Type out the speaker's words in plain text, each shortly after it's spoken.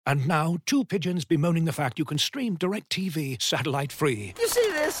And now, two pigeons bemoaning the fact you can stream DirecTV satellite-free. You see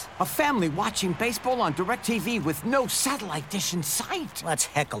this? A family watching baseball on DirecTV with no satellite dish in sight. Let's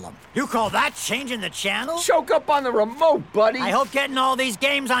heckle them. You call that changing the channel? Choke up on the remote, buddy. I hope getting all these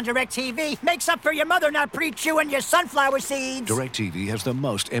games on DirecTV makes up for your mother not pre-chewing your sunflower seeds. DirecTV has the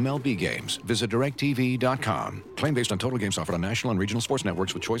most MLB games. Visit DirecTV.com. Claim based on total games offered on national and regional sports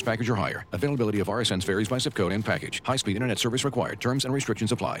networks with choice package or higher. Availability of RSNs varies by zip code and package. High-speed internet service required. Terms and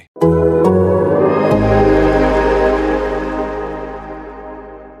restrictions apply. Hello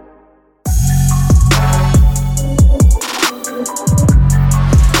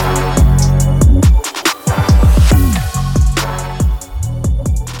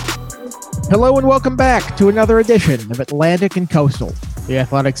and welcome back to another edition of Atlantic and Coastal, the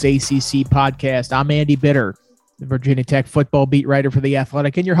Athletics ACC podcast. I'm Andy Bitter, the Virginia Tech football beat writer for The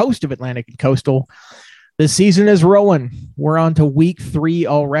Athletic and your host of Atlantic and Coastal. The season is rolling. We're on to week 3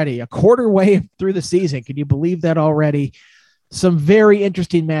 already, a quarter way through the season. Can you believe that already? Some very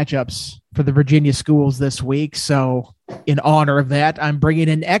interesting matchups for the Virginia schools this week. So in honor of that, I'm bringing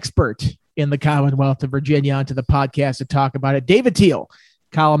an expert in the Commonwealth of Virginia onto the podcast to talk about it. David Teel,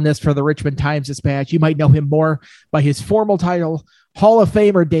 columnist for the Richmond Times-Dispatch. You might know him more by his formal title, Hall of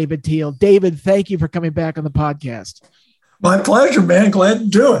Famer David Teel. David, thank you for coming back on the podcast. My pleasure, man. Glad to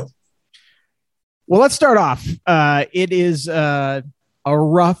do it. Well, let's start off. It is a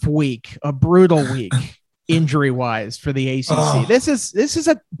rough week, a brutal week, injury-wise for the ACC. This is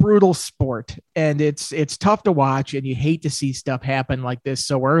a brutal sport, and it's tough to watch, and you hate to see stuff happen like this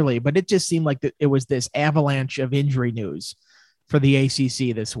so early. But it just seemed like it was this avalanche of injury news for the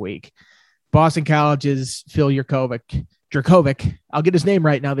ACC this week. Boston College's Phil Jurkovec. I'll get his name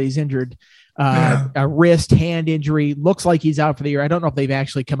right now that he's injured. A wrist, hand injury. Looks like he's out for the year. I don't know if they've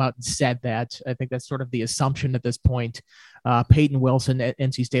actually come out and said that. I think that's sort of the assumption at this point. Peyton Wilson, at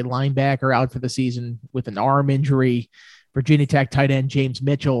NC State linebacker, out for the season with an arm injury. Virginia Tech tight end James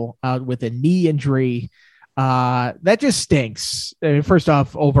Mitchell out with a knee injury. That just stinks. First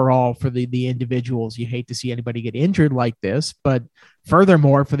off, overall for the individuals, you hate to see anybody get injured like this. But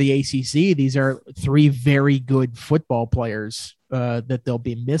furthermore, for the ACC, these are 3 very good football players that they'll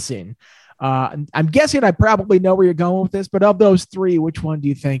be missing. I'm guessing I probably know where you're going with this, but of those 3, which one do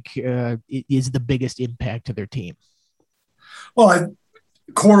you think is the biggest impact to their team? Well,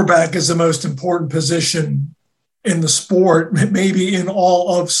 quarterback is the most important position in the sport, maybe in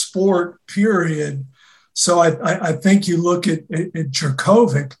all of sport, period. So I think you look at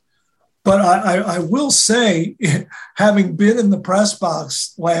Jurkovec, but I will say, having been in the press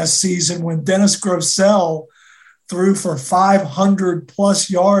box last season when Dennis Grosel threw for 500 plus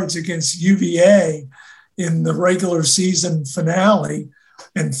yards against UVA in the regular season finale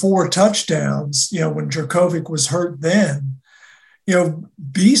and 4 touchdowns, when Jurkovec was hurt then,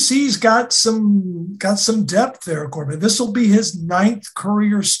 BC's got some depth there, Corbin. This will be his 9th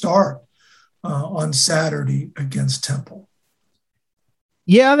career start on Saturday against Temple.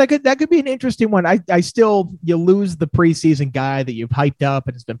 Yeah, that could be an interesting one. You lose the preseason guy that you've hyped up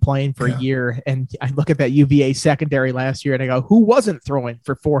and has been playing for a year. And I look at that UVA secondary last year and I go, who wasn't throwing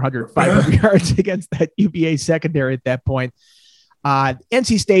for 400, 500 yards against that UVA secondary at that point?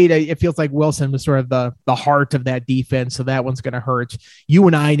 NC State, it feels like Wilson was sort of the heart of that defense. So that one's going to hurt. You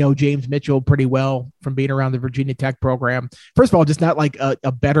and I know James Mitchell pretty well from being around the Virginia Tech program. First of all, just not like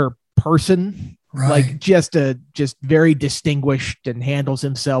a better person. Right. Like just very distinguished and handles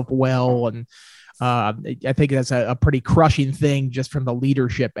himself well. And I think that's a pretty crushing thing just from the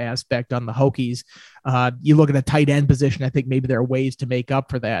leadership aspect on the Hokies. You look at the tight end position, I think maybe there are ways to make up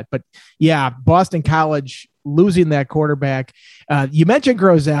for that. But yeah, Boston College losing that quarterback. You mentioned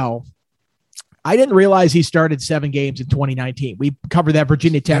Grosel. I didn't realize he started 7 games in 2019. We covered that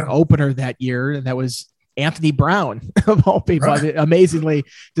Virginia Tech opener that year, and that was Anthony Brown of all people. Right. Amazingly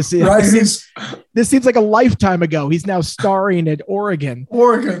to see. Right. This seems like a lifetime ago. He's now starring at Oregon.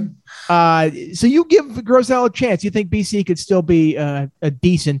 So you give Grosel a chance. You think BC could still be a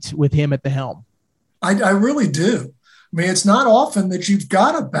decent with him at the helm? I really do. I mean, it's not often that you've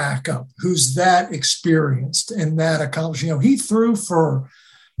got a backup who's that experienced and that accomplished. He threw for,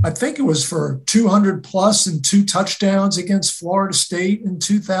 I think it was for 200 plus and 2 touchdowns against Florida State in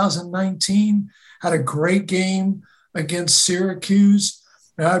 2019. Had a great game against Syracuse.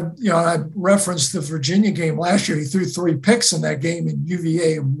 I referenced the Virginia game last year. He threw 3 picks in that game and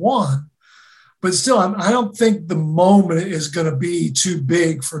UVA won. But still, I don't think the moment is going to be too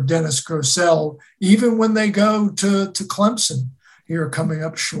big for Dennis Grosel, even when they go to Clemson here coming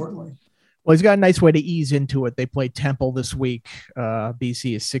up shortly. Well, he's got a nice way to ease into it. They play Temple this week.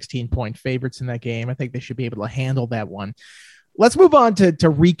 BC is 16-point favorites in that game. I think they should be able to handle that one. let's move on to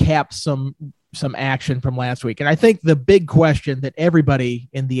recap some action from last week. And I think the big question that everybody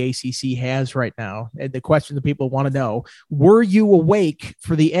in the ACC has right now, and the question that people want to know, were you awake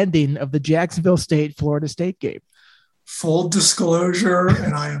for the ending of the Jacksonville State Florida State game? Full disclosure,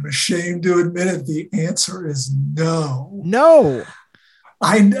 and I am ashamed to admit it, the answer is no. No.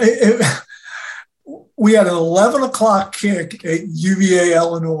 We had an 11 o'clock kick at UVA,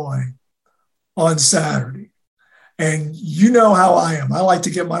 Illinois on Saturday. And you know how I am. I like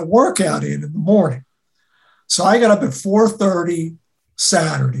to get my workout in the morning. So I got up at 4:30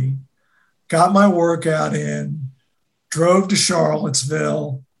 Saturday, got my workout in, drove to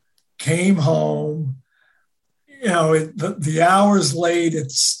Charlottesville, came home. You know, the hour's late.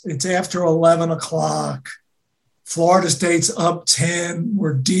 It's after 11 o'clock. Florida State's up 10.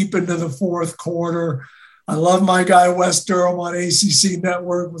 We're deep into the fourth quarter. I love my guy Wes Durham on ACC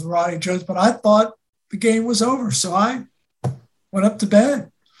Network with Ronnie Jones, but I thought the game was over. So I went up to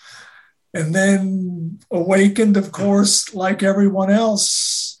bed and then awakened, of course, like everyone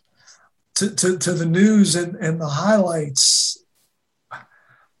else, to the news and the highlights.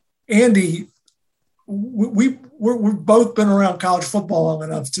 Andy, we've both been around college football long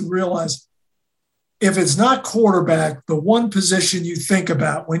enough to realize if it's not quarterback, the one position you think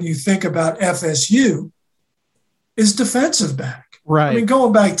about when you think about FSU is defensive back. Right. I mean,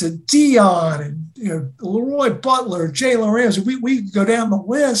 going back to Dion and Leroy Butler, Jalen Ramsey, we go down the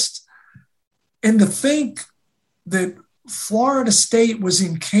list. And to think that Florida State was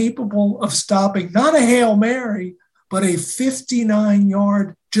incapable of stopping not a Hail Mary, but a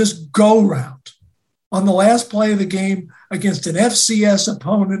 59-yard just go route on the last play of the game against an FCS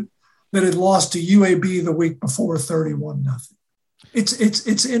opponent that had lost to UAB the week before 31-0.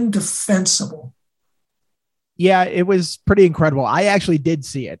 It's indefensible. Yeah, it was pretty incredible. I actually did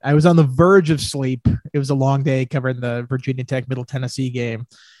see it. I was on the verge of sleep. It was a long day covering the Virginia Tech Middle Tennessee game.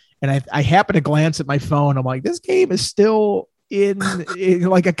 And I happened to glance at my phone. I'm like, this game is still in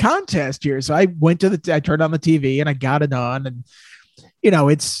like a contest here. So I went I turned on the TV and I got it on, and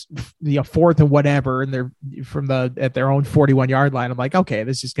it's fourth and whatever. And they're at their own 41-yard line. I'm like, okay,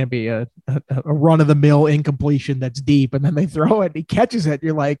 this is going to be a run of the mill incompletion that's deep. And then they throw it and he catches it.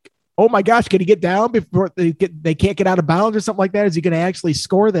 You're like, oh my gosh, can he get down before they can't get out of bounds or something like that? Is he going to actually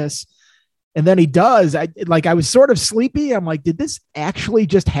score this? And then he does. I was sort of sleepy. I'm like, did this actually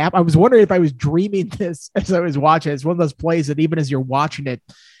just happen? I was wondering if I was dreaming this as I was watching. It's one of those plays that even as you're watching it,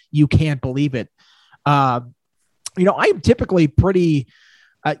 you can't believe it. I'm typically pretty,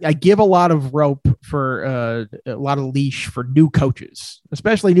 I give a lot of rope for a lot of leash for new coaches,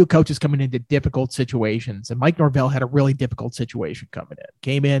 especially new coaches coming into difficult situations. And Mike Norvell had a really difficult situation coming in.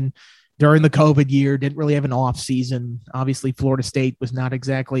 Came in during the COVID year, didn't really have an off season. Obviously, Florida State was not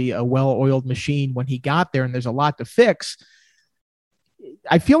exactly a well-oiled machine when he got there, and there's a lot to fix.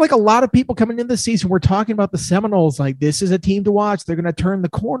 I feel like a lot of people coming into the season were talking about the Seminoles like this is a team to watch. They're going to turn the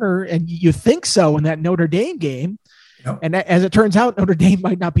corner, and you think so in that Notre Dame game. Yep. And as it turns out, Notre Dame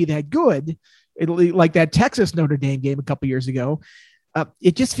might not be that good. Like that Texas Notre Dame game a couple years ago.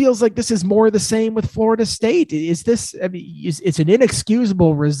 It just feels like this is more of the same with Florida State. Is this? I mean, it's an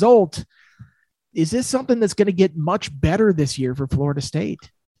inexcusable result. Is this something that's going to get much better this year for Florida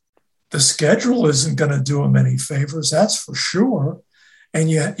State? The schedule isn't going to do them any favors, that's for sure. And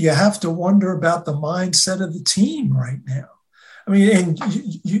you have to wonder about the mindset of the team right now. I mean, and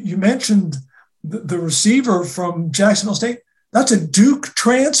you mentioned the receiver from Jacksonville State. That's a Duke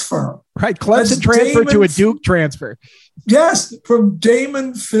transfer. Right, Clemson transfer to a Duke transfer. Yes, from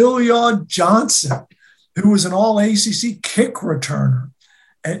Damon Philyaw Johnson, who was an all-ACC kick returner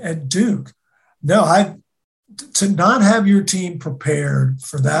at Duke. No, to not have your team prepared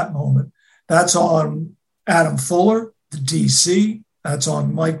for that moment, that's on Adam Fuller, the DC. That's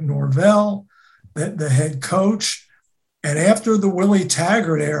on Mike Norvell, the head coach. And after the Willie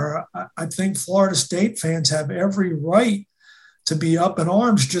Taggart era, I think Florida State fans have every right to be up in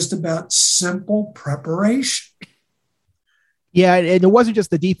arms just about simple preparation. Yeah, and it wasn't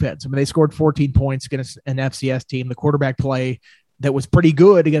just the defense. I mean, they scored 14 points against an FCS team. The quarterback play that was pretty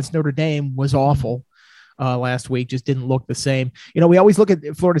good against Notre Dame was awful last week, just didn't look the same. We always look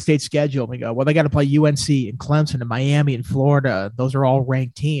at Florida State's schedule and we go, well, they got to play UNC and Clemson and Miami and Florida. Those are all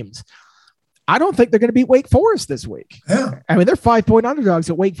ranked teams. I don't think they're going to beat Wake Forest this week. Yeah. I mean, they're 5-point underdogs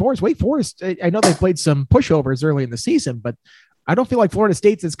at Wake Forest. Wake Forest, I know they played some pushovers early in the season, but I don't feel like Florida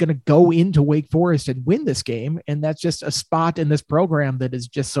State is going to go into Wake Forest and win this game. And that's just a spot in this program that is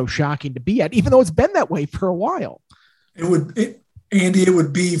just so shocking to be at, even though it's been that way for a while. Andy, it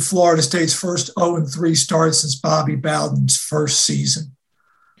would be Florida State's first 0-3 start since Bobby Bowden's first season,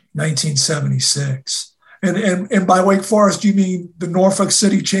 1976. And by Wake Forest, you mean the Norfolk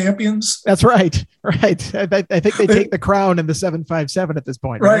City champions? That's right. Right. I think they take the crown in the 757 at this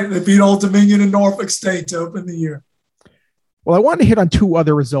point. Right. They beat Old Dominion and Norfolk State to open the year. Well, I want to hit on two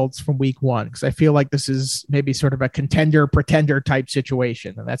other results from week one, because I feel like this is maybe sort of a contender-pretender type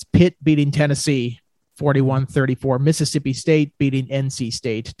situation. And that's Pitt beating Tennessee 41-34, Mississippi State beating NC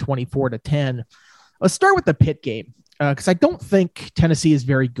State 24-10. Let's start with the Pitt game, because I don't think Tennessee is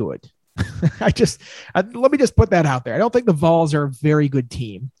very good. Let me just put that out there. I don't think the Vols are a very good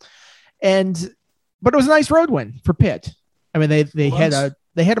team. But it was a nice road win for Pitt. I mean, they had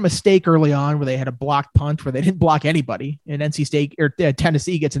a mistake early on where they had a blocked punt where they didn't block anybody, and NC State or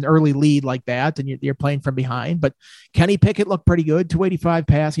Tennessee gets an early lead like that, and you're playing from behind. But Kenny Pickett looked pretty good, 285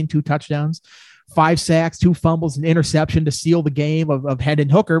 passing, 2 touchdowns, 5 sacks, 2 fumbles, an interception to seal the game of Hendon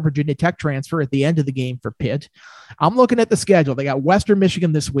Hooker, Virginia Tech transfer, at the end of the game for Pitt. I'm looking at the schedule. They got Western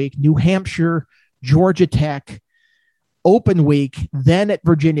Michigan this week, New Hampshire, Georgia Tech, open week, then at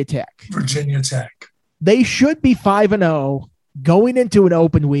Virginia Tech. They should be 5-0 going into an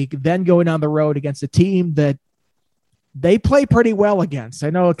open week, then going on the road against a team that they play pretty well against. I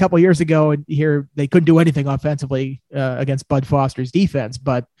know a couple of years ago here, they couldn't do anything offensively against Bud Foster's defense,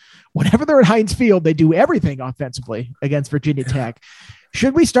 but whenever they're at Heinz Field, they do everything offensively against Virginia Tech.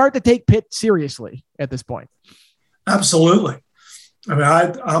 Should we start to take Pitt seriously at this point? Absolutely. I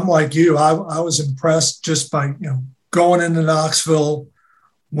mean, I'm like you. I was impressed just by going into Knoxville,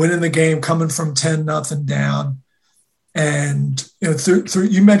 winning the game, coming from 10-0 down. And, through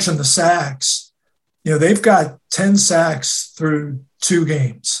you mentioned the sacks, they've got 10 sacks through 2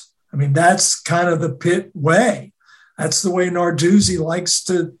 games. I mean, that's kind of the Pitt way. That's the way Narduzzi likes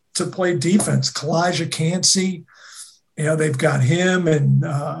to play defense. Kalijah Cansey, they've got him and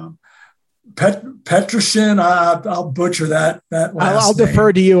Petrosyan. I'll butcher that last I'll name.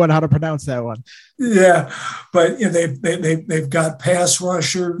 Defer to you on how to pronounce that one. Yeah, but they've got pass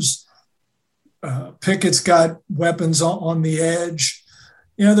rushers. Pickett's got weapons on the edge.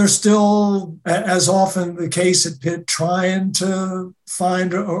 They're still, as often the case at Pitt, trying to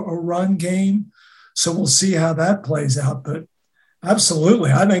find a run game. So we'll see how that plays out. But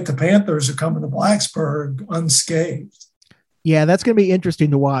absolutely, I think the Panthers are coming to Blacksburg unscathed. Yeah, that's going to be interesting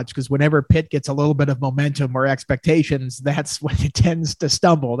to watch, because whenever Pitt gets a little bit of momentum or expectations, that's when it tends to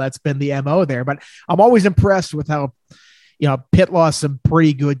stumble. That's been the MO there. But I'm always impressed with how, Pitt lost some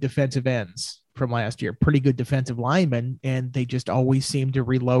pretty good defensive ends from last year, pretty good defensive linemen, and they just always seem to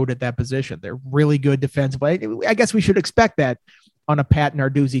reload at that position. They're really good defensively. I guess we should expect that on a Pat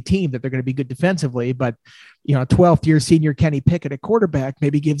Narduzzi team, that they're going to be good defensively, but 12th year senior Kenny Pickett at quarterback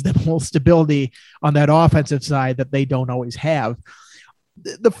maybe gives them a little stability on that offensive side that they don't always have.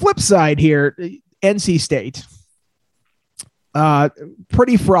 The flip side here, NC State,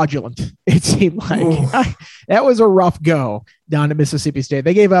 pretty fraudulent, it seemed like. That was a rough go down to Mississippi State.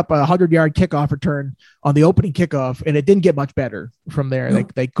 They gave up a 100-yard kickoff return on the opening kickoff, and it didn't get much better from there.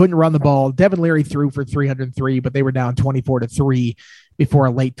 They couldn't run the ball. Devin Leary threw for 303, but they were down 24-3 before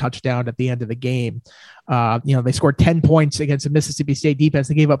a late touchdown at the end of the game. They scored 10 points against the Mississippi State defense.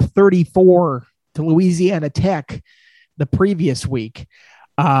 They gave up 34 to Louisiana Tech the previous week.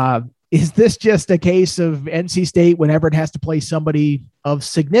 Is this just a case of NC State, whenever it has to play somebody of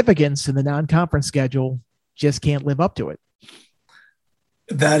significance in the non-conference schedule, just can't live up to it?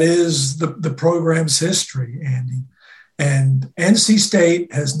 That is the program's history, Andy. And NC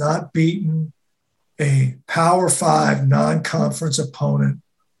State has not beaten a Power 5 non-conference opponent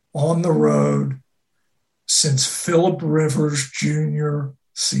on the road since Phillip Rivers' junior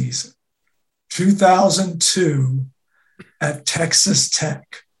season, 2002 at Texas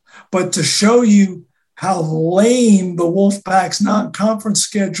Tech. But to show you how lame the Wolfpack's non-conference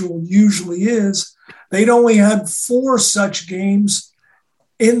schedule usually is, they'd only had 4 such games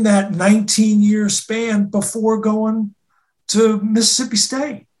in that 19-year span before going to Mississippi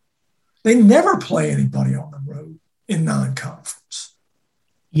State. They never play anybody on the road in non-conference.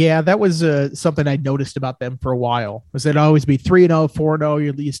 Yeah, that was something I noticed about them for a while. Was they'd always be 3-0,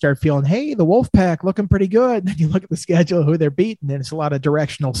 4-0. You start feeling, hey, the Wolfpack looking pretty good. Then you look at the schedule, who they're beating, and it's a lot of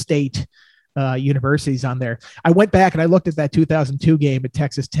directional state universities on there. I went back and I looked at that 2002 game at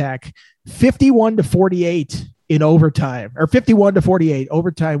Texas Tech, 51-48 in overtime, or 51-48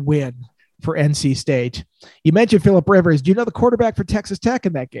 overtime win for NC State. You mentioned Phillip Rivers. Do you know the quarterback for Texas Tech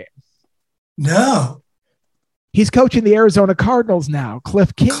in that game? No. He's coaching the Arizona Cardinals now,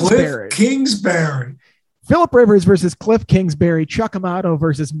 Cliff Kingsbury. Phillip Rivers versus Cliff Kingsbury, Chuck Amato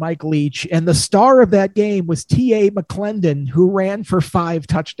versus Mike Leach. And the star of that game was T.A. McClendon, who ran for 5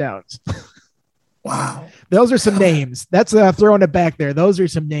 touchdowns. Wow. Those are some names. That's throwing it back there. Those are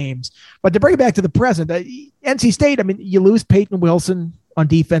some names. But to bring it back to the present, NC State, I mean, you lose Peyton Wilson on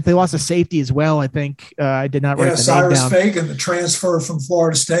defense. They lost a safety as well, I think. I did not write the Cyrus name down. Fagan, the transfer from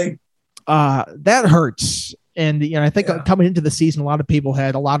Florida State. That hurts. And I think coming into the season, a lot of people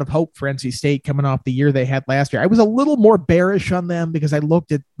had a lot of hope for NC State coming off the year they had last year. I was a little more bearish on them because I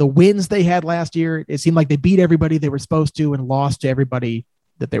looked at the wins they had last year. It seemed like they beat everybody they were supposed to and lost to everybody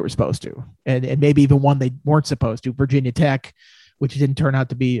that they were supposed to, and maybe even one they weren't supposed to, Virginia Tech, which didn't turn out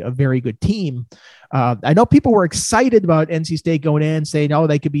to be a very good team. I know people were excited about NC State going in, saying, oh,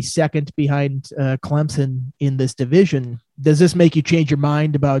 they could be second behind Clemson in this division. Does this make you change your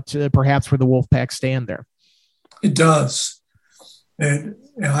mind about perhaps where the Wolfpack stand there? It does. And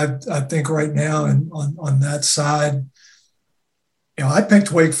I think right now on that side, I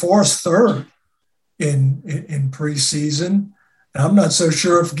picked Wake Forest third in preseason. And I'm not so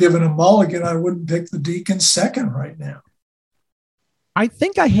sure if given a mulligan, I wouldn't pick the Deacons second right now. I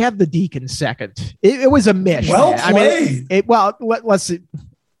think I had the Deacons second. It was a mish. Well played. Let's see.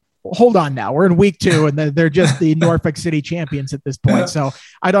 Hold on now. We're in week 2 and they're just the Norfolk City champions at this point. Yeah. So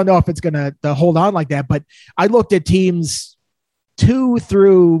I don't know if it's going to hold on like that, but I looked at teams 2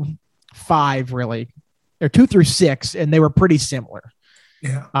 through 5 really, or 2 through 6, and they were pretty similar.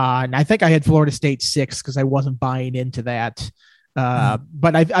 Yeah. And I think I had Florida State 6 because I wasn't buying into that.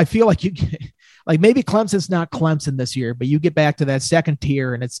 But I feel like like maybe Clemson's not Clemson this year, but you get back to that second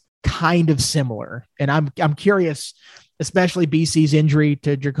tier and it's kind of similar. And I'm curious, especially BC's injury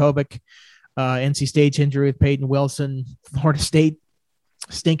to Jurkovec, NC State's injury with Peyton Wilson, Florida State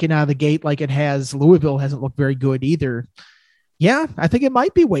stinking out of the gate like it has. Louisville hasn't looked very good either. Yeah, I think it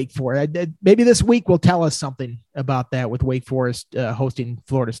might be Wake Forest. Maybe this week will tell us something about that with Wake Forest hosting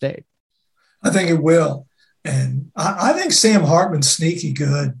Florida State. I think it will. And I think Sam Hartman's sneaky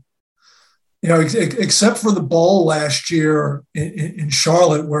good. Except for the bowl last year in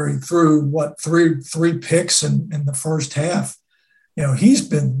Charlotte where he threw, three picks in the first half. He's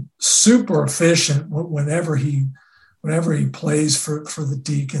been super efficient whenever he plays for the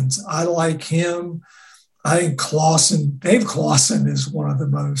Deacons. I like him. I think Dave Clawson is one of the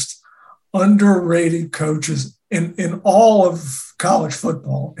most underrated coaches in all of college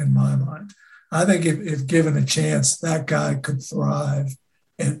football, in my mind. I think if given a chance, that guy could thrive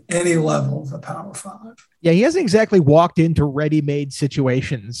at any level of the Power 5. Yeah, he hasn't exactly walked into ready-made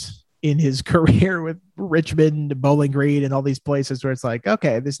situations in his career with Richmond, Bowling Green, and all these places where it's like,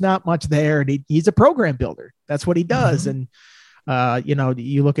 okay, there's not much there, and he's a program builder. That's what he does. And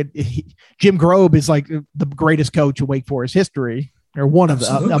you look at Jim Grobe is like the greatest coach in Wake Forest history, or one of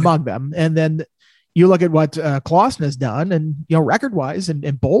them among them. And then you look at what Clawson has done, and record wise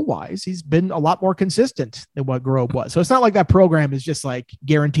and bowl wise, he's been a lot more consistent than what Grobe was. So it's not like that program is just like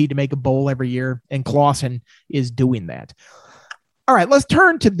guaranteed to make a bowl every year, and Clawson is doing that. All right, let's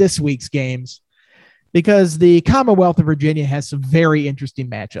turn to this week's games because the Commonwealth of Virginia has some very interesting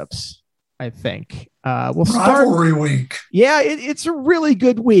matchups. I think we'll start rivalry week. Yeah, it's a really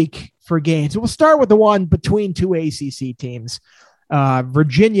good week for games. We'll start with the one between 2 ACC teams.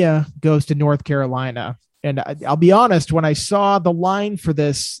 Virginia goes to North Carolina. And I'll be honest, when I saw the line for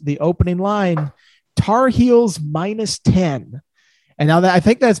this, the opening line, Tar Heels -10. And now I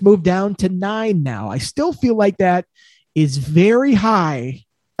think that's moved down to 9 now. I still feel like that is very high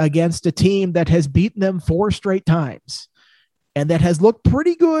against a team that has beaten them 4 straight times and that has looked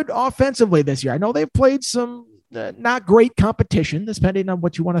pretty good offensively this year. I know they've played some not great competition, depending on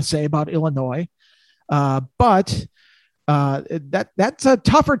what you want to say about Illinois. But that's a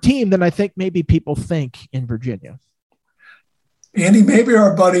tougher team than I think maybe people think in Virginia. Andy, maybe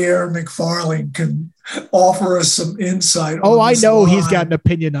our buddy Aaron McFarling can offer us some insight. I know he's got an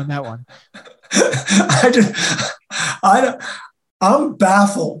opinion on that one. I'm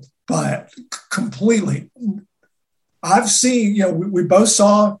baffled by it completely. I've seen, we both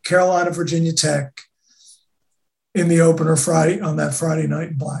saw Carolina, Virginia Tech in the opener on that Friday night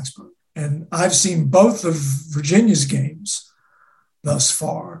in Blacksburg. And I've seen both of Virginia's games thus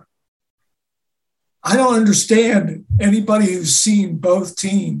far. I don't understand anybody who's seen both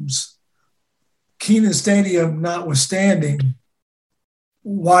teams, Kenan Stadium notwithstanding,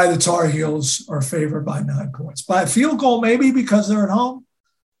 why the Tar Heels are favored by 9 points. By a field goal, maybe because they're at home?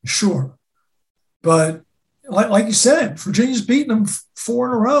 Sure. But like you said, Virginia's beaten them 4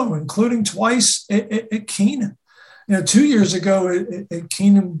 in a row, including twice at Kenan. 2 years ago at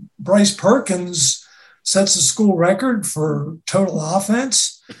Kenan, Bryce Perkins sets the school record for total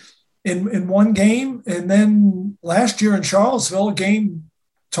offense in one game. And then last year in Charlottesville, a game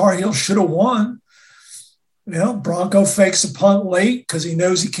Tar Heels should have won. Bronco fakes a punt late because he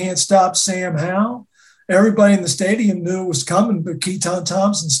knows he can't stop Sam Howell. Everybody in the stadium knew it was coming, but Keaton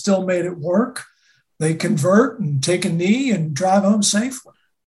Thompson still made it work. They convert and take a knee and drive home safely.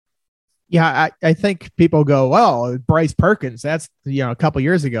 Yeah, I think people go, well, Bryce Perkins, that's, a couple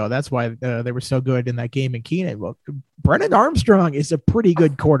years ago. That's why they were so good in that game in Keenan. Well, Brennan Armstrong is a pretty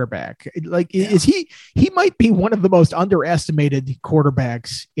good quarterback. Is he might be one of the most underestimated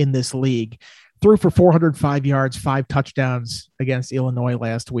quarterbacks in this league. Threw for 405 yards, 5 touchdowns against Illinois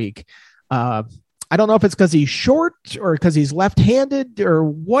last week. I don't know if it's because he's short or because he's left-handed or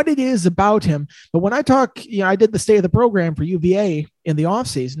what it is about him. But when I talk, I did the state of the program for UVA in the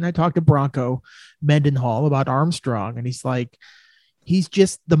offseason. I talked to Bronco Mendenhall about Armstrong, and he's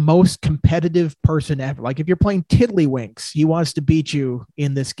just the most competitive person ever. Like if you're playing tiddlywinks, he wants to beat you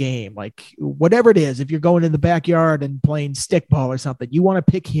in this game. Like whatever it is, if you're going in the backyard and playing stickball or something, you want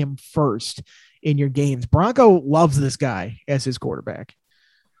to pick him first in your games. Bronco loves this guy as his quarterback.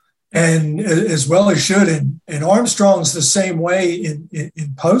 And as well as should. And Armstrong's the same way in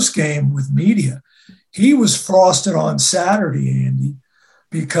post game with media. He was frosted on Saturday, Andy,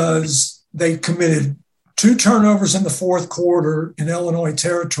 because they committed 2 turnovers in the fourth quarter in Illinois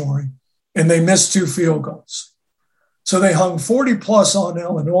territory, and they missed 2 field goals. So they hung 40 plus on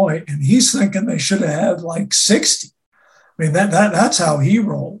Illinois, and he's thinking they should have had like 60. I mean, that's how he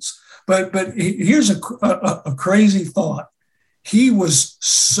rolls. But here's a crazy thought. He was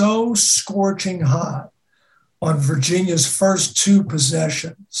so scorching hot on Virginia's first 2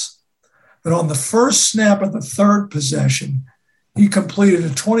 possessions that on the first snap of the third possession, he completed a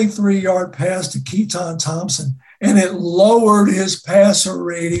 23-yard pass to Keaton Thompson, and it lowered his passer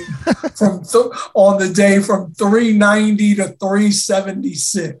rating on the day from 390 to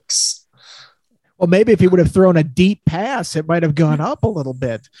 376. Well, maybe if he would have thrown a deep pass, it might have gone up a little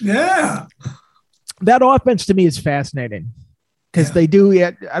bit. Yeah. That offense to me is fascinating. Because they do,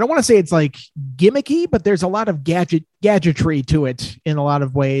 I don't want to say it's like gimmicky, but there's a lot of gadgetry to it in a lot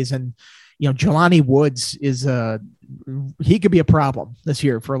of ways. And, Jelani Woods is he could be a problem this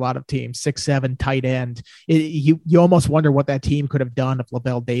year for a lot of teams. 6'7" tight end. You almost wonder what that team could have done if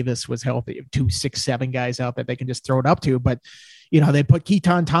Lavelle Davis was healthy. 2 6'7" guys out that they can just throw it up to. But, they put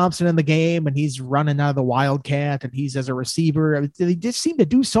Keaton Thompson in the game and he's running out of the Wildcat and he's as a receiver. They just seem to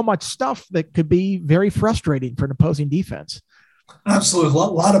do so much stuff that could be very frustrating for an opposing defense. Absolutely. A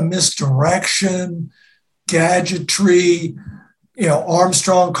lot of misdirection, gadgetry.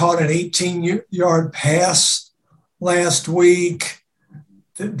 Armstrong caught an 18-yard pass last week.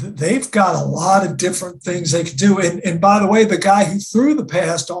 They've got a lot of different things they could do. And by the way, the guy who threw the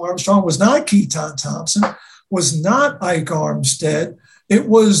pass to Armstrong was not Keaton Thompson, was not Ike Armstead. It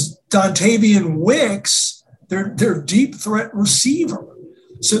was Dontavian Wicks, their deep threat receiver.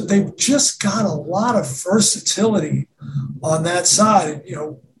 So they've just got a lot of versatility on that side.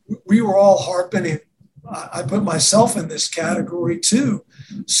 We were all harping it. I put myself in this category too,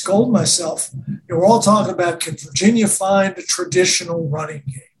 scold myself. We're all talking about, can Virginia find a traditional running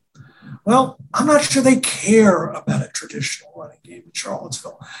game? Well, I'm not sure they care about a traditional running game in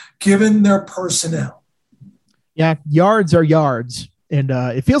Charlottesville, given their personnel. Yeah, yards are yards. And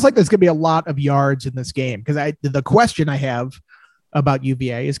it feels like there's going to be a lot of yards in this game because the question I have about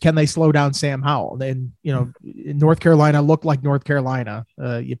UVA is, can they slow down Sam Howell? And, North Carolina looked like North Carolina.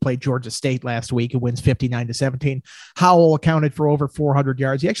 You played Georgia State last week. It wins 59-17. Howell accounted for over 400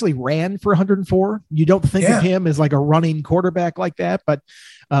 yards. He actually ran for 104. You don't think of him as like a running quarterback like that, but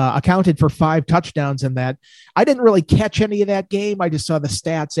accounted for 5 touchdowns in that. I didn't really catch any of that game. I just saw the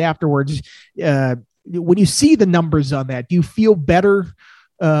stats afterwards. When you see the numbers on that, do you feel better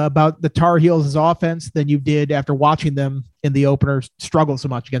about the Tar Heels' offense than you did after watching them in the opener struggle so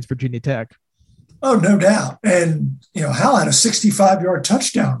much against Virginia Tech? Oh, no doubt. And, Hal had a 65-yard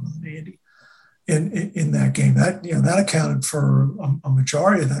touchdown, Andy, in that game. That accounted for a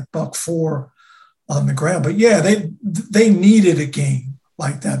majority of that $104 on the ground. But, yeah, they needed a game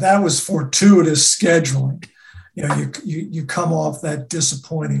like that. That was fortuitous scheduling. You come off that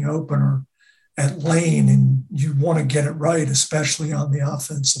disappointing opener at Lane and you want to get it right, especially on the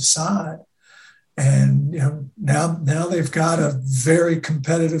offensive side. And, now they've got a very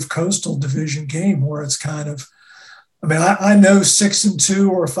competitive Coastal Division game where it's kind of, I know 6-2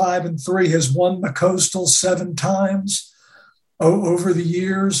 or 5-3 has won the Coastal 7 times over the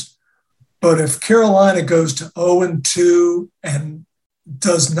years. But if Carolina goes to 0-2 and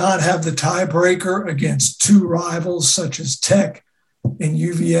does not have the tiebreaker against 2 rivals such as Tech and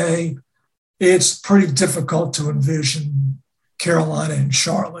UVA, it's pretty difficult to envision Carolina and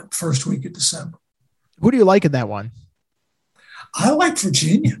Charlotte first week of December. Who do you like in that one? I like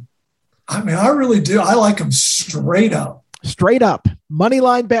Virginia. I mean, I really do. I like them straight up. Straight up. Money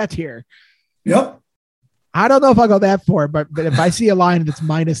line bet here. Yep. I don't know if I'll go that far, but if I see a line that's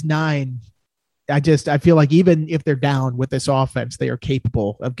 -9, I feel like even if they're down with this offense, they are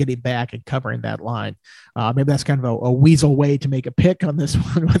capable of getting back and covering that line. Maybe that's kind of a weasel way to make a pick on this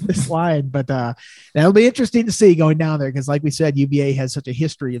one with this line, but that'll be interesting to see going down there because, like we said, UVA has such a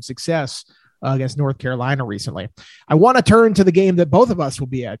history of success against North Carolina recently. I want to turn to the game that both of us will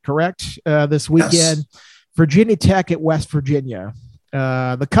be at, correct? This weekend, yes. Virginia Tech at West Virginia.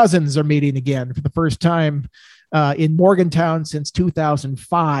 The Cousins are meeting again for the first time in Morgantown since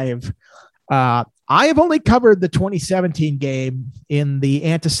 2005. I have only covered the 2017 game in the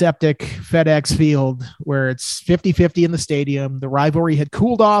antiseptic FedEx Field where it's 50-50 in the stadium. The rivalry had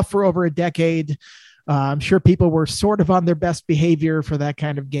cooled off for over a decade. I'm sure people were sort of on their best behavior for that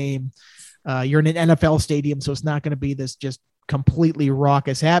kind of game. You're in an NFL stadium, so it's not going to be this just completely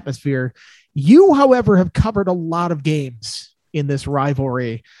raucous atmosphere. You, however, have covered a lot of games in this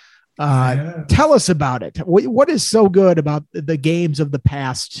rivalry. Tell us about it. What is so good about the games of the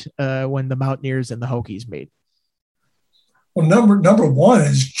past when the Mountaineers and the Hokies meet? Well, number one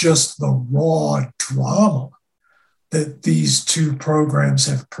is just the raw drama that these two programs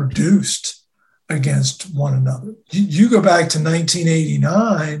have produced against one another. You go back to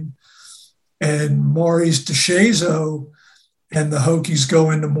 1989 and Maurice DeShazo and the Hokies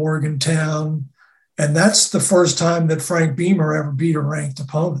go into Morgantown, and that's the first time that Frank Beamer ever beat a ranked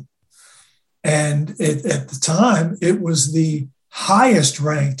opponent. And at the time, it was the highest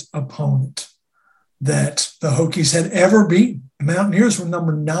ranked opponent that the Hokies had ever beaten. The Mountaineers were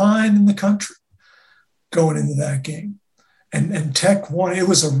number 9 in the country going into that game. And Tech won. It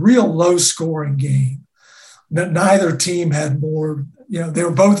was a real low-scoring game. Neither team had more, they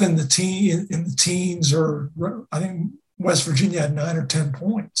were both in the teens, or I think West Virginia had 9 or 10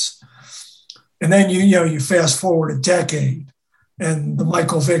 points. And then you fast forward a decade, and the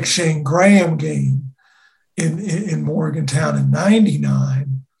Michael Vick Shane Graham game in Morgantown in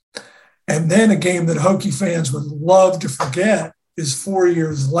 99. And then a game that Hokie fans would love to forget is 4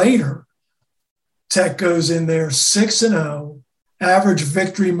 years later. Tech goes in there 6-0, average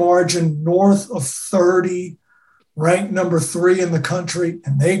victory margin north of 30, ranked number 3 in the country,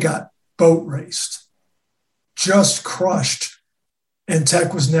 and they got boat raced, just crushed. And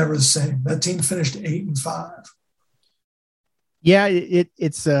Tech was never the same. That team finished 8-5. Yeah,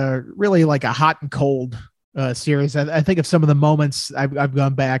 it's really like a hot and cold series. I think of some of the moments I've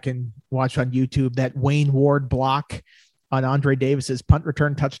gone back and watched on YouTube, that Wayne Ward block on Andre Davis's punt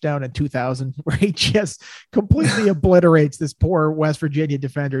return touchdown in 2000, where he just completely obliterates this poor West Virginia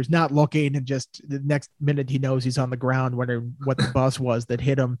defender who's not looking, and just the next minute he knows he's on the ground, wondering what the bus was that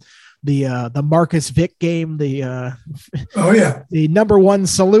hit him. The Marcus Vick game, the number 1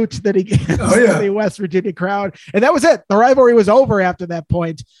 salute that he gave to the West Virginia crowd. And that was it. The rivalry was over after that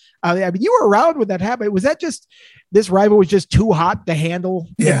point. I mean, you were around when that happened. Was that just, this rival was just too hot to handle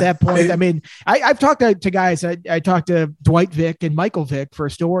at that point? I mean, I've talked to guys. I talked to Dwight Vick and Michael Vick for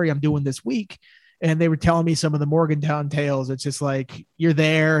a story I'm doing this week, and they were telling me some of the Morgantown tales. It's just like, you're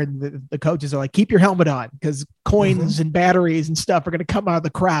there, and the coaches are like, keep your helmet on, because coins and batteries and stuff are going to come out of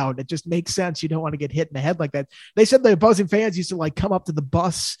the crowd. It just makes sense. You don't want to get hit in the head like that. They said the opposing fans used to like come up to the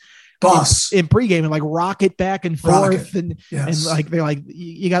bus in pregame and like rock it back and forth. And like, they're like,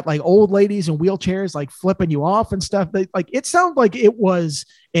 you got like old ladies in wheelchairs, like flipping you off and stuff. It sounded like it was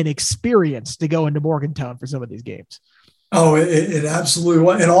an experience to go into Morgantown for some of these games. Oh, it absolutely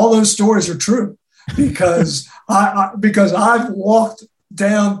was. And all those stories are true, because because I've walked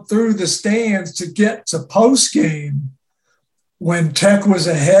down through the stands to get to post game when Tech was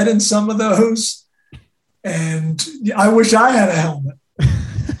ahead in some of those. And I wish I had a helmet.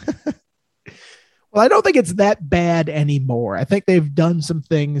 Well, I don't think it's that bad anymore. I think they've done some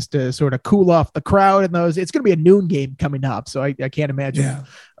things to sort of cool off the crowd in those. It's going to be a noon game coming up, so I can't imagine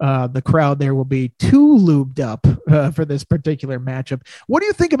the crowd there will be too lubed up for this particular matchup. What do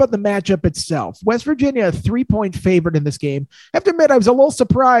you think about the matchup itself? West Virginia, a 3-point favorite in this game. I have to admit, I was a little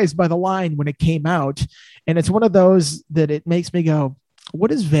surprised by the line when it came out, and it's one of those that it makes me go,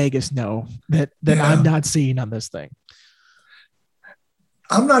 what does Vegas know that I'm not seeing on this thing?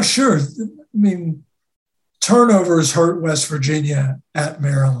 I'm not sure. I mean, turnovers hurt West Virginia at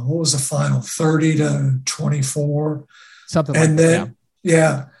Maryland. What was the final? 30-24. Something like that.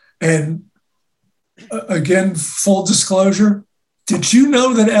 Yeah. And again, full disclosure, did you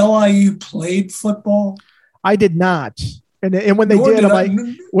know that LIU played football? I did not. And when they did,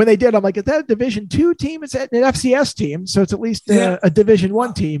 I'm like, is that a Division II team? Is that an FCS team? So it's at least a Division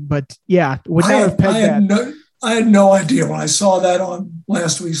I team. But would never have pegged that. I had no idea when I saw that on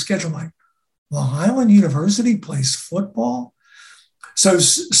last week's schedule. I'm like, Long Island University plays football. So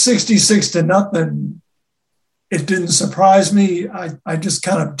 66-0, it didn't surprise me. I just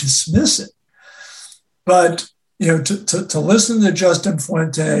kind of dismiss it. But, to listen to Justin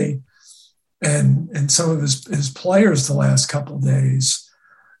Fuente and some of his players the last couple of days,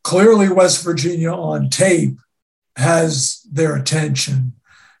 clearly West Virginia on tape has their attention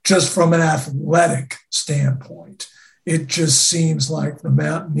just from an athletic standpoint. It just seems like the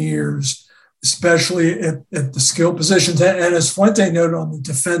Mountaineers, especially at the skill positions, and as Fuente noted on the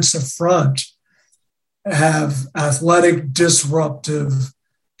defensive front, have athletic, disruptive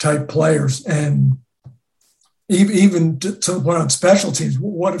type players. And even to the point on special teams,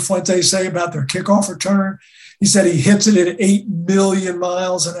 what did Fuente say about their kickoff return? He said he hits it at 8 million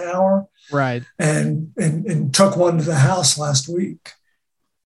miles an hour. Right. And took one to the house last week.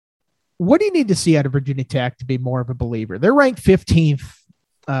 What do you need to see out of Virginia Tech to be more of a believer? They're ranked 15th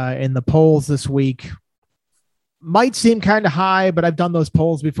in the polls this week. Might seem kind of high, but I've done those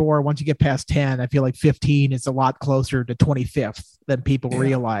polls before. Once you get past 10, I feel like 15 is a lot closer to 25th than people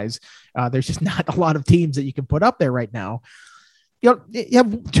realize. There's just not a lot of teams that you can put up there right now. You have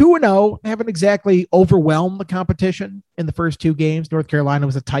 2-0, haven't exactly overwhelmed the competition in the first two games. North Carolina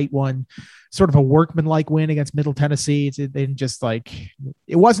was a tight one, sort of a workmanlike win against Middle Tennessee.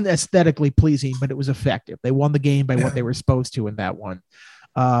 It wasn't aesthetically pleasing, but it was effective. They won the game by what they were supposed to in that one.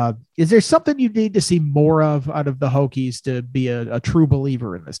 Is there something you need to see more of out of the Hokies to be a true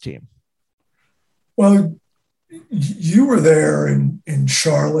believer in this team? Well, you were there in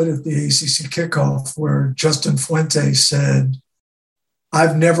Charlotte at the ACC kickoff where Justin Fuente said,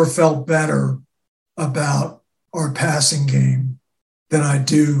 "I've never felt better about our passing game than I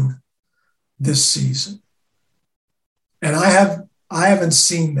do this season." And I haven't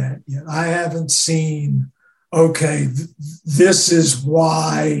seen that yet. I haven't seen, okay, this is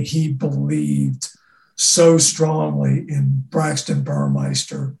why he believed so strongly in Braxton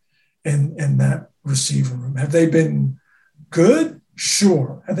Burmeister and that receiver room. Have they been good?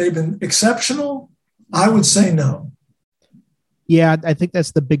 Sure. Have they been exceptional? I would say no. Yeah, I think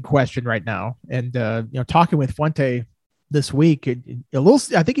that's the big question right now. And, talking with Fuente this week,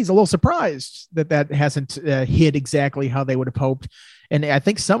 I think he's a little surprised that hasn't hit exactly how they would have hoped. And I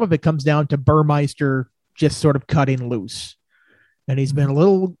think some of it comes down to Burmeister just sort of cutting loose. And he's been a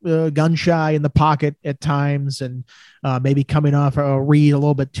little gun shy in the pocket at times and maybe coming off a read a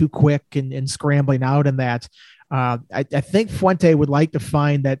little bit too quick and scrambling out in that. I think Fuente would like to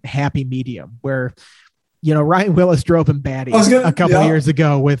find that happy medium where, Ryan Willis drove him batty a couple of years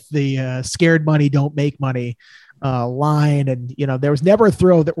ago with the scared money don't make money line. And, there was never a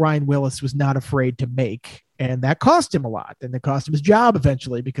throw that Ryan Willis was not afraid to make. And that cost him a lot. And it cost him his job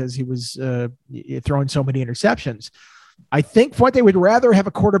eventually because he was throwing so many interceptions. I think Fuente would rather have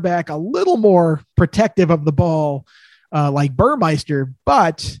a quarterback a little more protective of the ball like Burmeister,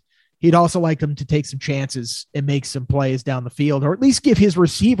 but he'd also like him to take some chances and make some plays down the field, or at least give his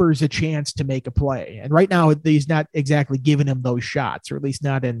receivers a chance to make a play. And right now he's not exactly giving him those shots, or at least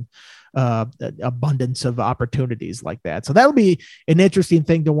not in abundance of opportunities like that. So that'll be an interesting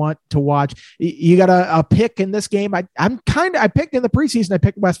thing to want to watch. You got a pick in this game. I picked in the preseason, I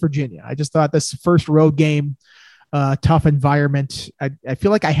picked West Virginia. I just thought this first road game, tough environment. I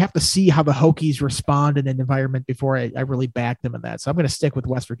feel like I have to see how the Hokies respond in an environment before I really back them in that. So I'm going to stick with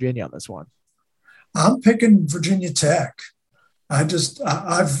West Virginia on this one. I'm picking Virginia Tech.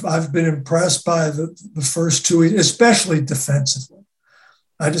 I've been impressed by the first two, especially defensively.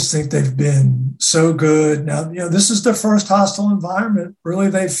 I just think they've been so good. Now, this is the first hostile environment really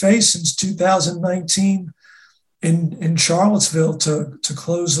they've faced since 2019 in Charlottesville to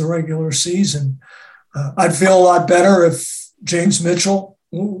close the regular season. I'd feel a lot better if James Mitchell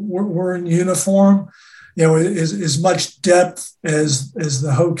were in uniform. As much depth as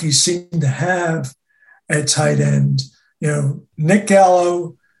the Hokies seem to have at tight end. Nick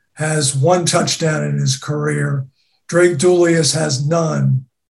Gallo has one touchdown in his career. Drake Dulius has none.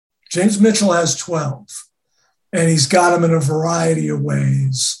 James Mitchell has 12, and he's got them in a variety of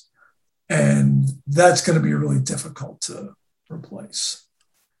ways, and that's going to be really difficult to replace.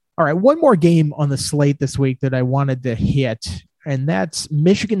 All right, one more game on the slate this week that I wanted to hit, and that's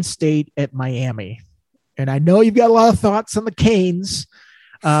Michigan State at Miami. And I know you've got a lot of thoughts on the Canes.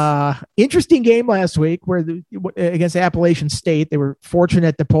 Interesting game last week where against Appalachian State, they were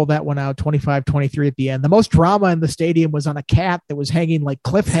fortunate to pull that one out 25-23 at the end. The most drama in the stadium was on a cat that was hanging like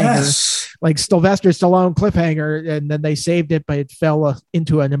cliffhanger, like Sylvester Stallone cliffhanger. And then they saved it, but it fell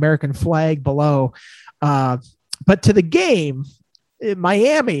into an American flag below. But to the game,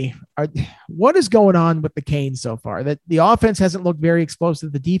 Miami, what is going on with the Canes so far? That the offense hasn't looked very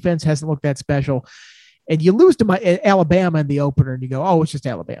explosive. The defense hasn't looked that special. And you lose to Alabama in the opener and you go, oh, it's just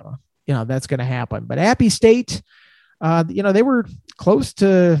Alabama. That's going to happen. But Appy State, they were close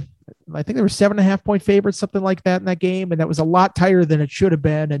to, I think they were 7.5 point favorites, something like that in that game. And that was a lot tighter than it should have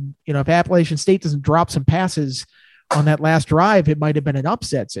been. And, if Appalachian State doesn't drop some passes on that last drive, it might have been an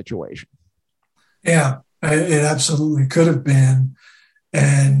upset situation. Yeah, it absolutely could have been.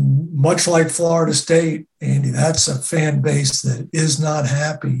 And much like Florida State, Andy, that's a fan base that is not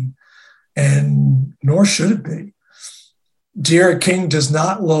happy, and nor should it be. D'Eriq King does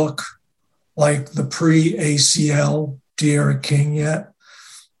not look like the pre-ACL D'Eriq King yet.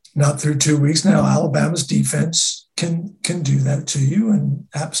 Not through 2 weeks now. Alabama's defense can do that to you, and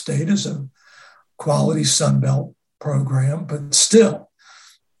App State is a quality Sun Belt program, but still,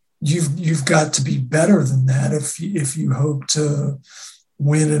 you've got to be better than that if you hope to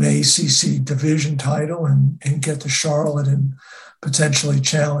win an ACC division title and get to Charlotte and potentially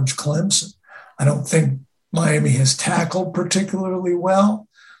challenge Clemson. I don't think Miami has tackled particularly well.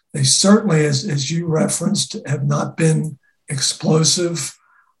 They certainly, as you referenced, have not been explosive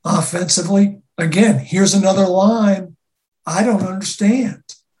offensively. Again, here's another line I don't understand.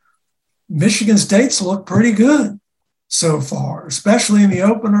 Michigan State's looked pretty good so far, especially in the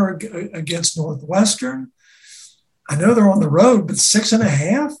opener against Northwestern. I know they're on the road, but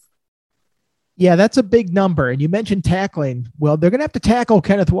 6.5. Yeah, that's a big number. And you mentioned tackling. Well, they're going to have to tackle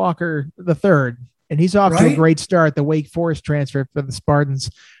Kenneth Walker III, and he's off to a great start. The Wake Forest transfer for the Spartans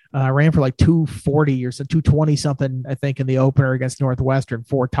ran for like 240 or so, 220 something, I think, in the opener against Northwestern,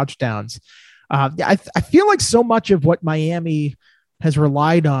 4 touchdowns. I feel like so much of what Miami has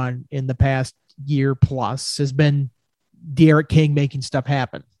relied on in the past year plus has been D'Eriq King making stuff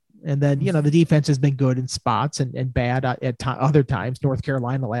happen. And then, the defense has been good in spots and bad at other times. North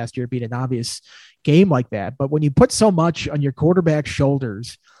Carolina last year beat an obvious game like that. But when you put so much on your quarterback's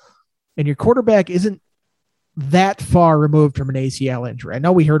shoulders and your quarterback isn't that far removed from an ACL injury. I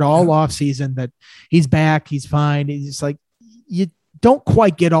know we heard all off season that he's back, he's fine. He's just like, you don't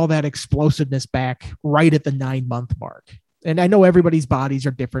quite get all that explosiveness back right at the 9-month mark. And I know everybody's bodies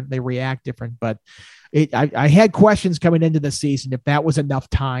are different. They react different, but I had questions coming into the season if that was enough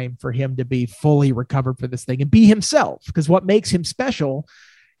time for him to be fully recovered for this thing and be himself, because what makes him special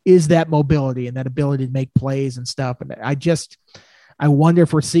is that mobility and that ability to make plays and stuff. And I wonder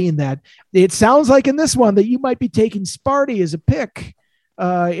if we're seeing that. It sounds like in this one that you might be taking Sparty as a pick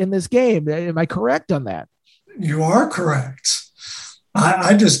in this game. Am I correct on that? You are correct.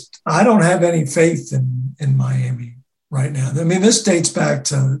 I don't have any faith in Miami right now. I mean, this dates back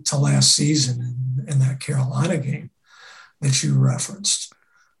to last season in that Carolina game that you referenced.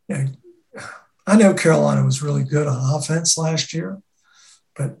 I know Carolina was really good on offense last year,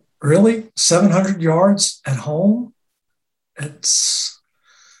 but really 700 yards at home, that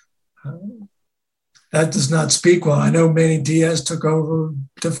does not speak well. I know Manny Diaz took over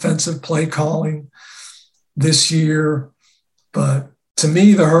defensive play calling this year, but to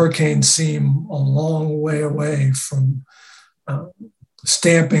me, the Hurricanes seem a long way away from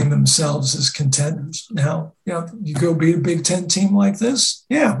stamping themselves as contenders. Now, you go beat a Big Ten team like this,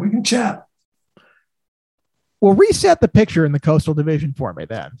 yeah, we can chat. Well, reset the picture in the Coastal Division for me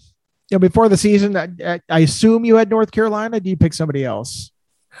then. Before the season, I assume you had North Carolina. Do you pick somebody else?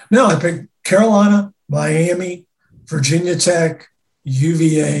 No, I picked Carolina, Miami, Virginia Tech,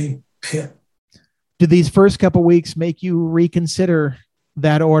 UVA, Pitt. Do these first couple weeks make you reconsider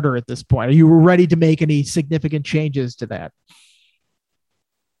that order at this point? Are you ready to make any significant changes to that?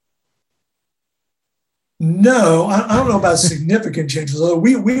 No, I don't know about significant changes.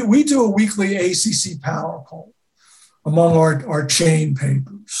 We do a weekly ACC power poll among our chain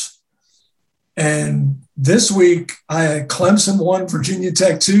papers. And this week I had Clemson 1, Virginia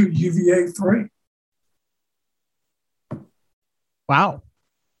Tech 2, UVA 3. Wow.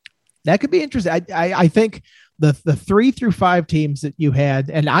 That could be interesting. I think the 3 through 5 teams that you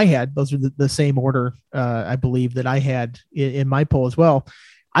had, and I had, those are the same order, I believe, that I had in my poll as well.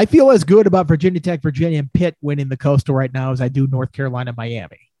 I feel as good about Virginia Tech, Virginia, and Pitt winning the Coastal right now as I do North Carolina,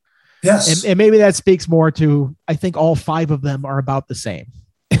 Miami. Yes. And maybe that speaks more to, I think all 5 of them are about the same.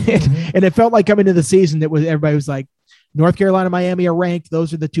 Mm-hmm. And it felt like coming into the season, everybody was like, North Carolina, Miami are ranked.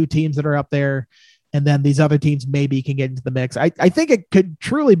 Those are the 2 teams that are up there. And then these other teams maybe can get into the mix. I think it could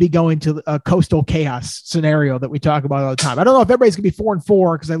truly be going to a coastal chaos scenario that we talk about all the time. I don't know if everybody's going to be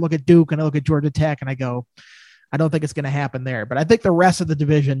 4-4 because I look at Duke and I look at Georgia Tech and I go, I don't think it's going to happen there. But I think the rest of the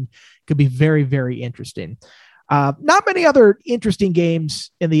division could be very, very interesting. Not many other interesting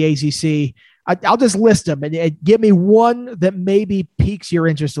games in the ACC. I'll just list them and give me one that maybe piques your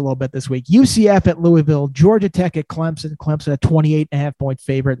interest a little bit this week. UCF at Louisville, Georgia Tech at Clemson. Clemson a 28.5-point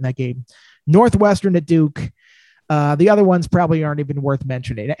favorite in that game. Northwestern at Duke. The other ones probably aren't even worth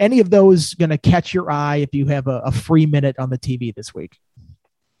mentioning. Any of those going to catch your eye if you have a free minute on the TV this week?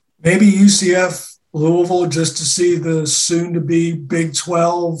 Maybe UCF, Louisville, just to see the soon-to-be Big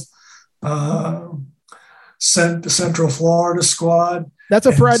 12 Central Florida squad. That's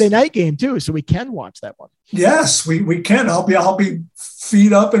a Friday night game too, so we can watch that one. Yes, we can. I'll be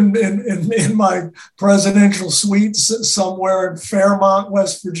feet up in my presidential suite somewhere in Fairmont,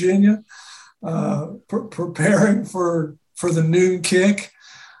 West Virginia, preparing for the noon kick.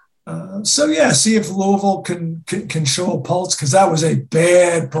 See if Louisville can show a pulse, because that was a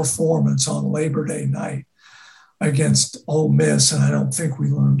bad performance on Labor Day night against Ole Miss, and I don't think we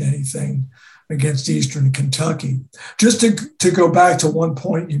learned anything against Eastern Kentucky. Just to go back to one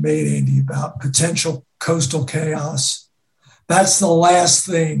point you made, Andy, about potential coastal chaos, that's the last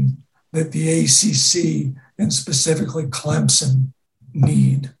thing that the ACC and specifically Clemson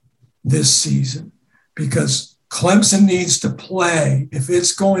need this season, because Clemson needs to play if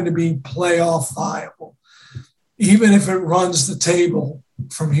it's going to be playoff viable. Even if it runs the table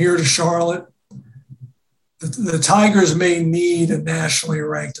from here to Charlotte, the Tigers may need a nationally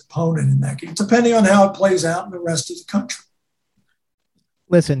ranked opponent in that game, depending on how it plays out in the rest of the country.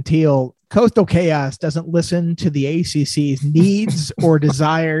 Listen, Teal, coastal chaos doesn't listen to the ACC's needs or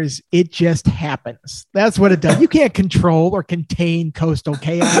desires. It just happens. That's what it does. You can't control or contain coastal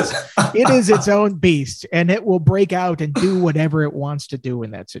chaos. It is its own beast, and it will break out and do whatever it wants to do in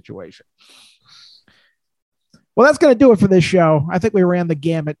that situation. Well, that's going to do it for this show. I think we ran the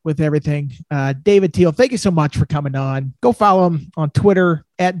gamut with everything. David Teal, thank you so much for coming on. Go follow him on Twitter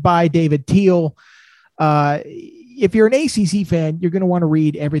 @ByDavidTeal. If you're an ACC fan, you're going to want to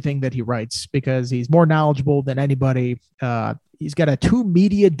read everything that he writes, because he's more knowledgeable than anybody. He's got a 2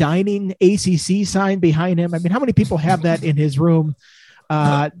 media dining ACC sign behind him. I mean, how many people have that in his room?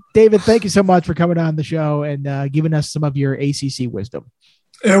 David, thank you so much for coming on the show and giving us some of your ACC wisdom.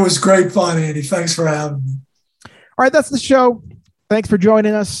 It was great fun, Andy. Thanks for having me. All right, that's the show. Thanks for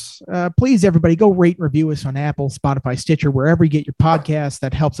joining us. Please, everybody, go rate and review us on Apple, Spotify, Stitcher, wherever you get your podcasts.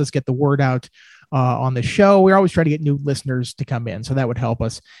 That helps us get the word out on the show. We're always trying to get new listeners to come in, so that would help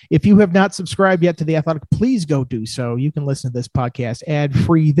us. If you have not subscribed yet to The Athletic, please go do so. You can listen to this podcast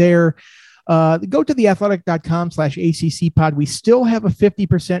ad-free there. Go to theathletic.com/ACC pod. We still have a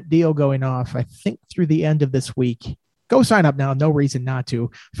 50% deal going off, I think, through the end of this week. Go sign up now. No reason not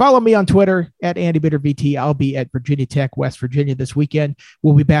to. Follow me on Twitter @AndyBitterVT. I'll be at Virginia Tech, West Virginia this weekend.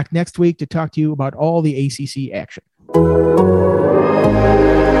 We'll be back next week to talk to you about all the ACC action.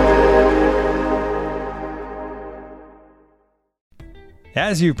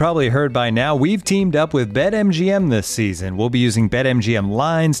 As you've probably heard by now, we've teamed up with BetMGM this season. We'll be using BetMGM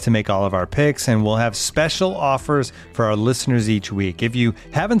lines to make all of our picks, and we'll have special offers for our listeners each week. If you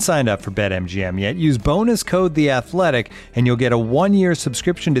haven't signed up for BetMGM yet, use bonus code THEATHLETIC, and you'll get a 1-year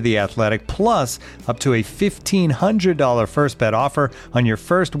subscription to The Athletic, plus up to a $1,500 first bet offer on your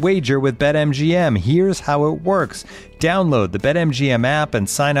first wager with BetMGM. Here's how it works. Download the BetMGM app and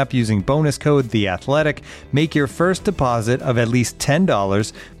sign up using bonus code THEATHLETIC. Make your first deposit of at least $10.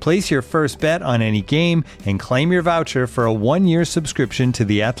 Place your first bet on any game and claim your voucher for a 1-year subscription to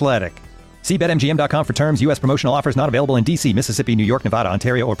The Athletic. See BetMGM.com for terms. U.S. promotional offers not available in D.C., Mississippi, New York, Nevada,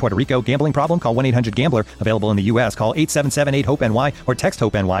 Ontario, or Puerto Rico. Gambling problem? Call 1-800-GAMBLER. Available in the U.S. Call 877-8-HOPE-NY or text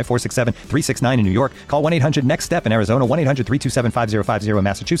HOPE-NY 467-369 in New York. Call 1-800-NEXT-STEP in Arizona. 1-800-327-5050 in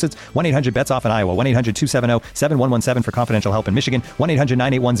Massachusetts. 1-800-BETS-OFF in Iowa. 1-800-270-7117 for confidential help in Michigan.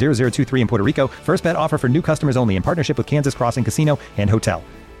 1-800-981-0023 in Puerto Rico. First bet offer for new customers only in partnership with Kansas Crossing Casino and Hotel.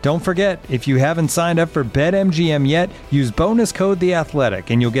 Don't forget, if you haven't signed up for BetMGM yet, use bonus code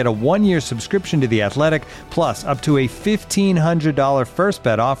THEATHLETIC and you'll get a 1-year subscription to The Athletic, plus up to a $1,500 first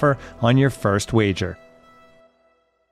bet offer on your first wager.